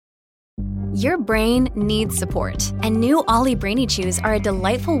Your brain needs support, and new Ollie Brainy Chews are a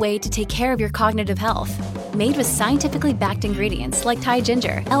delightful way to take care of your cognitive health. Made with scientifically backed ingredients like Thai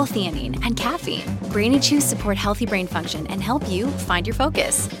ginger, L-theanine, and caffeine, Brainy Chews support healthy brain function and help you find your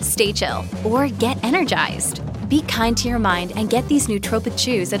focus, stay chill, or get energized. Be kind to your mind and get these nootropic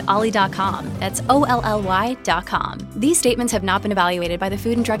chews at ollie.com. That's OLLY.com. These statements have not been evaluated by the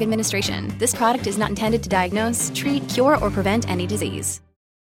Food and Drug Administration. This product is not intended to diagnose, treat, cure, or prevent any disease.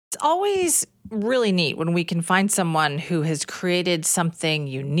 It's always really neat when we can find someone who has created something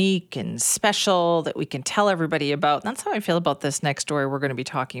unique and special that we can tell everybody about. That's how I feel about this next story we're going to be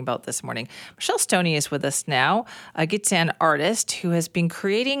talking about this morning. Michelle Stoney is with us now, a Gitxsan artist who has been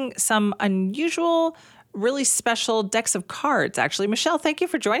creating some unusual, really special decks of cards, actually. Michelle, thank you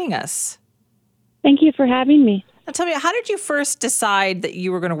for joining us. Thank you for having me. Now tell me, how did you first decide that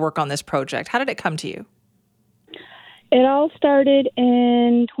you were going to work on this project? How did it come to you? It all started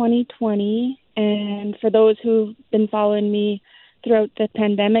in 2020, and for those who've been following me throughout the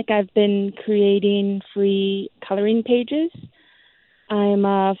pandemic, I've been creating free coloring pages. I'm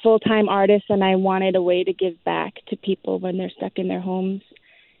a full-time artist, and I wanted a way to give back to people when they're stuck in their homes.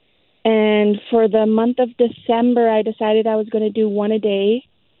 And for the month of December, I decided I was going to do one a day,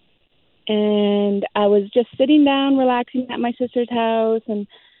 and I was just sitting down, relaxing at my sister's house, and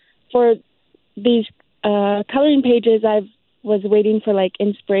for these coloring pages, I was waiting for like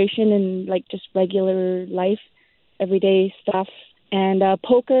inspiration and like just regular life, everyday stuff. And a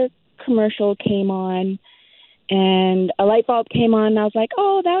poker commercial came on, and a light bulb came on. And I was like,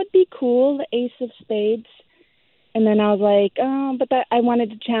 "Oh, that would be cool, the Ace of Spades." And then I was like, "Oh, but I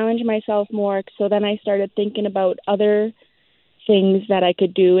wanted to challenge myself more." So then I started thinking about other things that I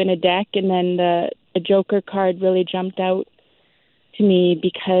could do in a deck, and then the Joker card really jumped out to me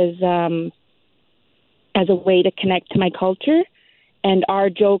because as a way to connect to my culture. And our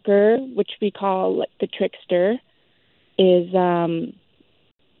Joker, which we call like the trickster, is the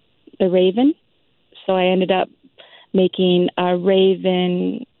raven. So I ended up making a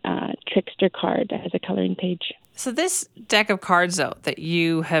raven trickster card as a coloring page. So this deck of cards, though, that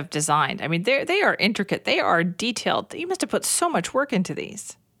you have designed, I mean, they are intricate. They are detailed. You must have put so much work into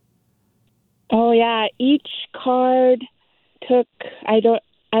these. Oh, yeah. Each card took, I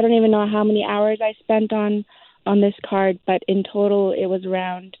don't even know how many hours I spent on this card, but in total it was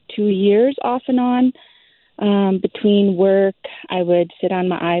around 2 years off and on. Between work, I would sit on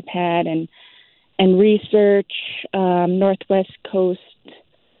my iPad and research Northwest Coast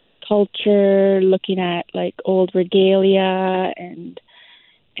culture, looking at like old regalia and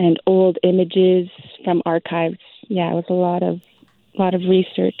old images from archives. Yeah, it was a lot of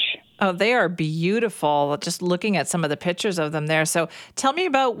research. Oh, they are beautiful. Just looking at some of the pictures of them there. So tell me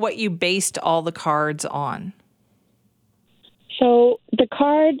about what you based all the cards on. So the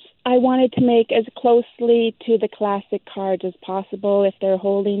cards I wanted to make as closely to the classic cards as possible. If they're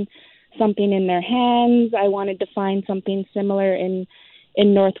holding something in their hands, I wanted to find something similar in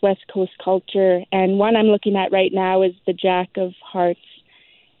Northwest Coast culture. And one I'm looking at right now is the Jack of Hearts,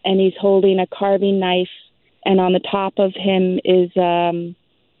 and he's holding a carving knife, and on the top of him is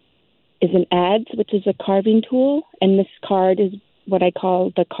an adze, which is a carving tool, and this card is what I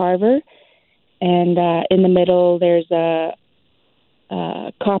call the carver. And in the middle, there's a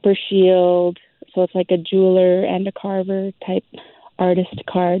copper shield, so it's like a jeweler and a carver type artist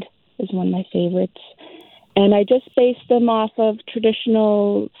card is one of my favorites. And I just based them off of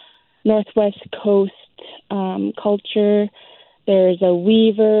traditional Northwest Coast culture. There's a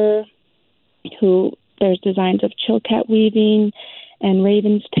weaver there's designs of chilkat weaving and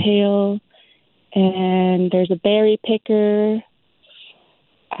raven's tail, and there's a berry picker,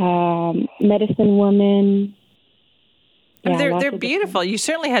 medicine woman. Yeah, they're beautiful. You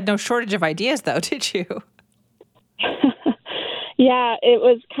certainly had no shortage of ideas, though, did you? Yeah, it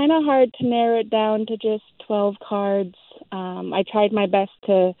was kind of hard to narrow it down to just 12 cards. I tried my best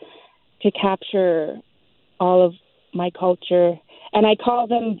to capture all of my culture, and I call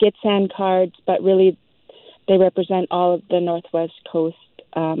them Gitxsan cards, but really they represent all of the Northwest Coast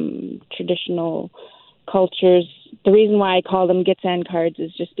traditional cultures. The reason why I call them Gitxsan cards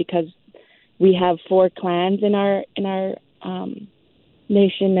is just because we have 4 clans in our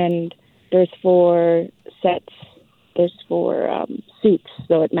nation, and there's 4 sets. There's 4 suits,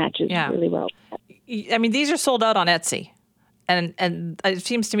 so it matches really well. I mean, these are sold out on Etsy, and it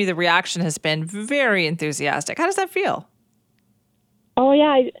seems to me the reaction has been very enthusiastic. How does that feel? Oh,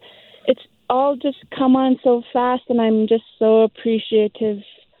 yeah. It's all just come on so fast, and I'm just so appreciative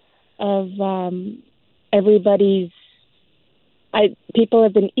of everybody's... People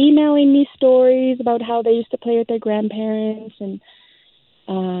have been emailing me stories about how they used to play with their grandparents, and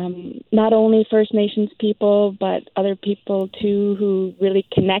not only First Nations people, but other people too who really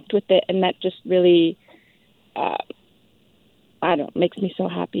connect with it, and that just really, makes me so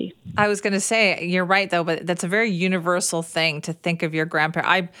happy. I was going to say, you're right, though, but that's a very universal thing to think of your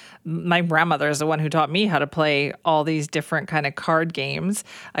grandparents. My grandmother is the one who taught me how to play all these different kind of card games.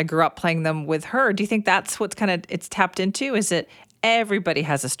 I grew up playing them with her. Do you think that's what's it's tapped into? Is it everybody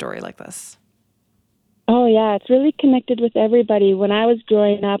has a story like this? Oh, yeah, it's really connected with everybody. When I was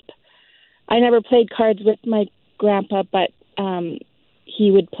growing up, I never played cards with my grandpa, but he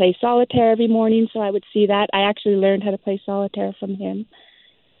would play solitaire every morning, so I would see that. I actually learned how to play solitaire from him.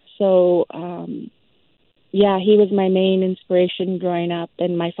 So, he was my main inspiration growing up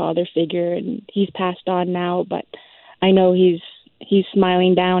and my father figure, and he's passed on now, but I know he's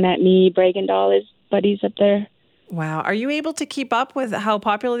smiling down at me, bragging to all his buddies up there. Wow. Are you able to keep up with how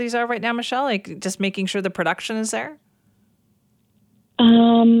popular these are right now, Michelle? Like just making sure the production is there?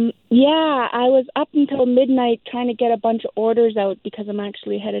 Yeah, I was up until midnight trying to get a bunch of orders out because I'm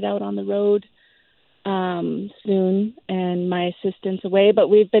actually headed out on the road soon, and my assistant's away. But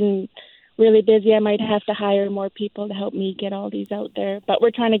we've been really busy. I might have to hire more people to help me get all these out there. But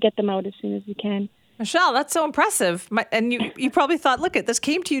we're trying to get them out as soon as we can. Michelle, that's so impressive. And you probably thought, look, this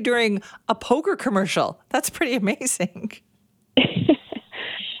came to you during a poker commercial. That's pretty amazing.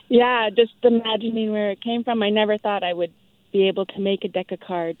 Yeah, just imagining where it came from. I never thought I would be able to make a deck of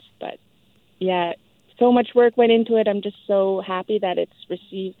cards, but yeah, so much work went into it. I'm just so happy that it's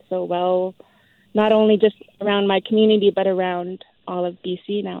received so well, not only just around my community, but around all of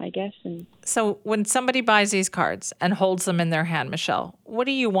BC now, I guess. And so when somebody buys these cards and holds them in their hand, Michelle, what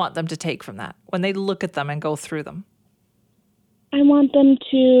do you want them to take from that when they look at them and go through them? I want them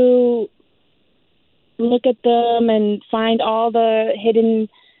to look at them and find all the hidden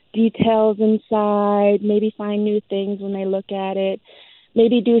details inside, maybe find new things when they look at it,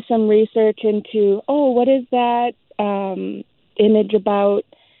 maybe do some research into, what is that image about,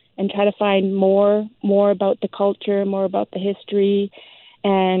 and try to find more about the culture, more about the history.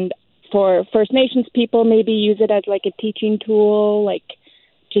 And for First Nations people, maybe use it as like a teaching tool, like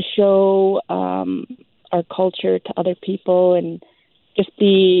to show our culture to other people and just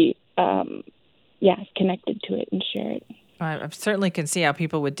be, connected to it and share it. I certainly can see how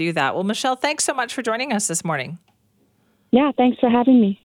people would do that. Well, Michelle, thanks so much for joining us this morning. Yeah, thanks for having me.